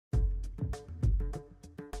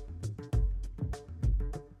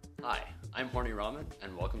I'm Horny Ramen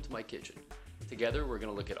and welcome to my kitchen. Together we're going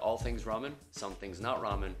to look at all things ramen, some things not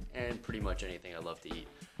ramen, and pretty much anything I love to eat.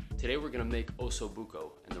 Today we're going to make Osso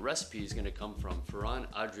Buco, and the recipe is going to come from Ferran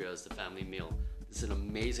Adria's The Family Meal. This is an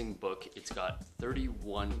amazing book. It's got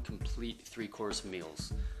 31 complete 3-course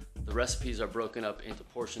meals. The recipes are broken up into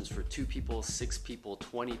portions for 2 people, 6 people,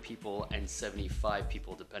 20 people, and 75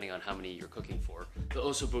 people, depending on how many you're cooking for. The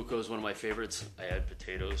Osso Buco is one of my favorites. I add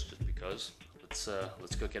potatoes just because.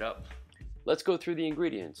 Let's cook it up. Let's go through the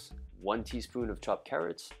ingredients. 1 teaspoon of chopped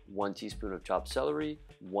carrots, 1 teaspoon of chopped celery,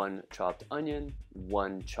 1 chopped onion,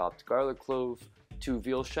 1 chopped garlic clove, 2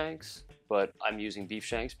 veal shanks, but I'm using beef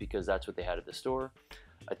shanks because that's what they had at the store.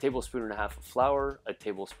 A tablespoon and a half of flour, a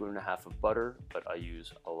tablespoon and a half of butter, but I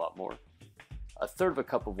use a lot more. 1/3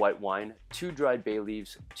 cup of white wine, 2 dried bay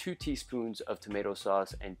leaves, 2 teaspoons of tomato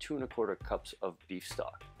sauce, and 2 1/4 cups of beef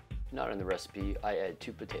stock. Not in the recipe, I add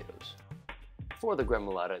 2 potatoes. For the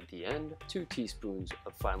gremolata at the end, 2 teaspoons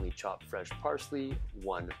of finely chopped fresh parsley,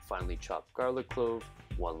 1 finely chopped garlic clove,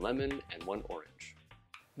 1 lemon, and 1 orange.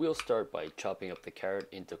 We'll start by chopping up the carrot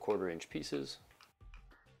into 1/4-inch pieces.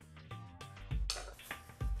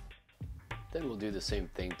 Then we'll do the same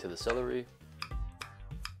thing to the celery.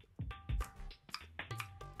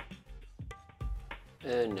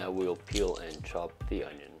 And now we'll peel and chop the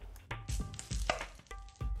onion.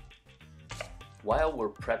 While we're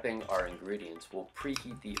prepping our ingredients, we'll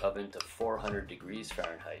preheat the oven to 400 degrees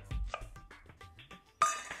Fahrenheit.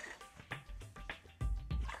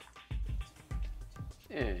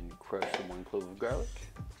 And crush the 1 clove of garlic.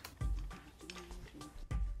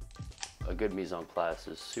 A good mise en place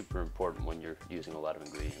is super important when you're using a lot of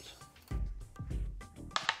ingredients.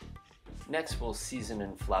 Next, we'll season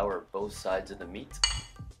and flour both sides of the meat.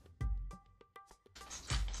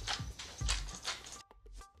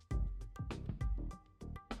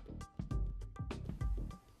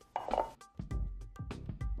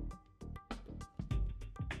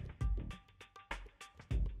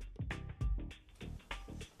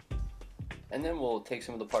 And then we'll take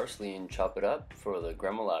some of the parsley and chop it up for the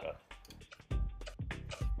gremolata.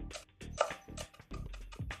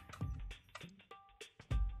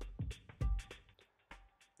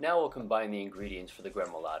 Now we'll combine the ingredients for the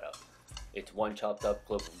gremolata. It's 1 chopped up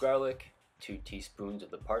clove of garlic, 2 teaspoons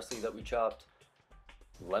of the parsley that we chopped,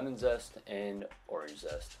 lemon zest, and orange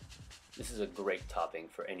zest. This is a great topping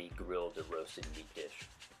for any grilled or roasted meat dish.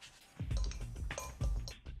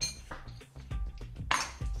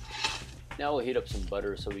 Now we'll heat up some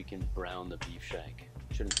butter so we can brown the beef shank.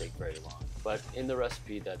 Shouldn't take very long, but in the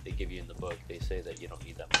recipe that they give you in the book, they say that you don't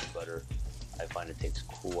need that much butter. I find it takes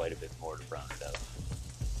quite a bit more to brown it out.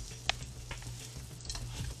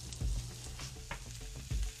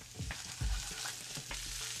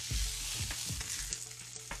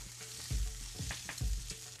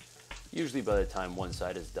 Usually by the time one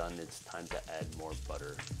side is done, it's time to add more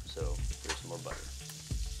butter. So here's some more butter.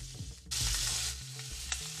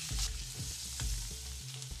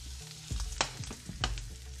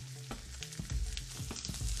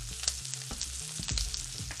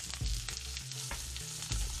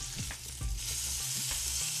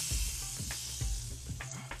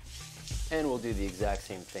 And we'll do the exact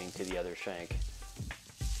same thing to the other shank.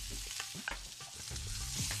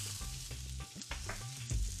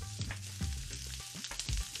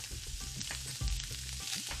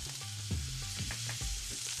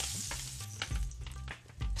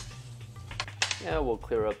 Now we'll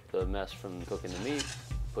clear up the mess from cooking the meat,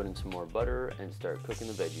 put in some more butter, and start cooking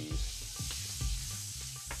the veggies.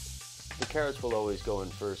 The carrots will always go in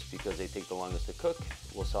first because they take the longest to cook.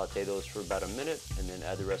 We'll saute those for about a minute and then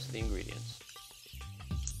add the rest of the ingredients.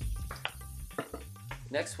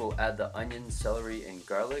 Next we'll add the onion, celery, and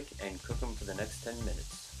garlic and cook them for the next 10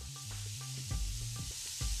 minutes.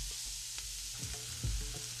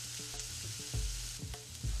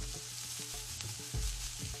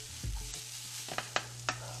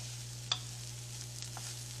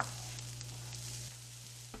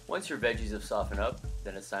 Once your veggies have softened up,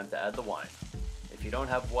 then it's time to add the wine. If you don't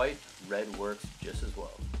have white, red works just as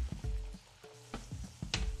well.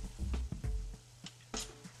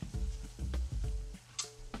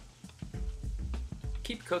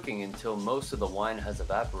 Keep cooking until most of the wine has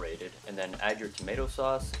evaporated, and then add your tomato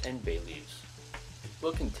sauce and bay leaves.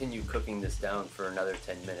 We'll continue cooking this down for another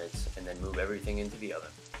 10 minutes and then move everything into the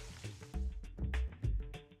oven.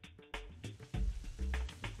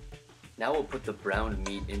 Now we'll put the browned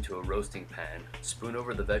meat into a roasting pan, spoon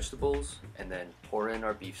over the vegetables, and then pour in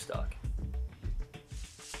our beef stock.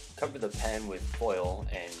 Cover the pan with foil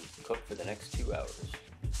and cook for the next 2 hours.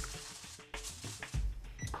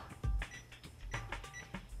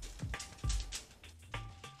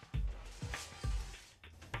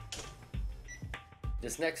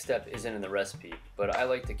 This next step isn't in the recipe, but I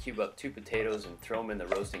like to cube up 2 potatoes and throw them in the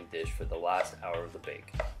roasting dish for the last hour of the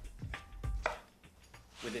bake.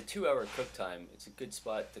 With a 2-hour cook time, it's a good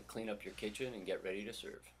spot to clean up your kitchen and get ready to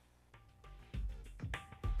serve.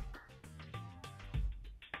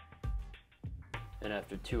 And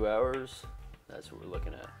after 2 hours, that's what we're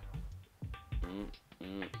looking at.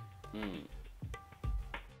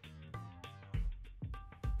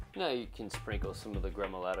 Now you can sprinkle some of the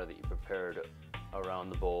gremolata that you prepared around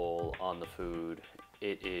the bowl, on the food.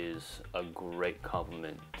 It is a great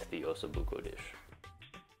complement to the Osso Buco dish.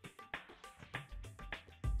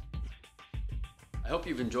 I hope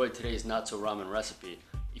you've enjoyed today's not-so-ramen recipe.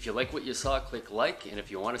 If you like what you saw, click like, and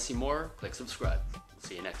if you want to see more, click subscribe. We'll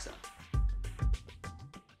see you next time.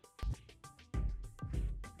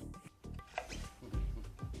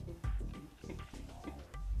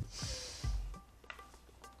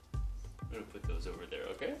 I'm gonna put those over there,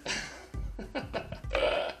 okay?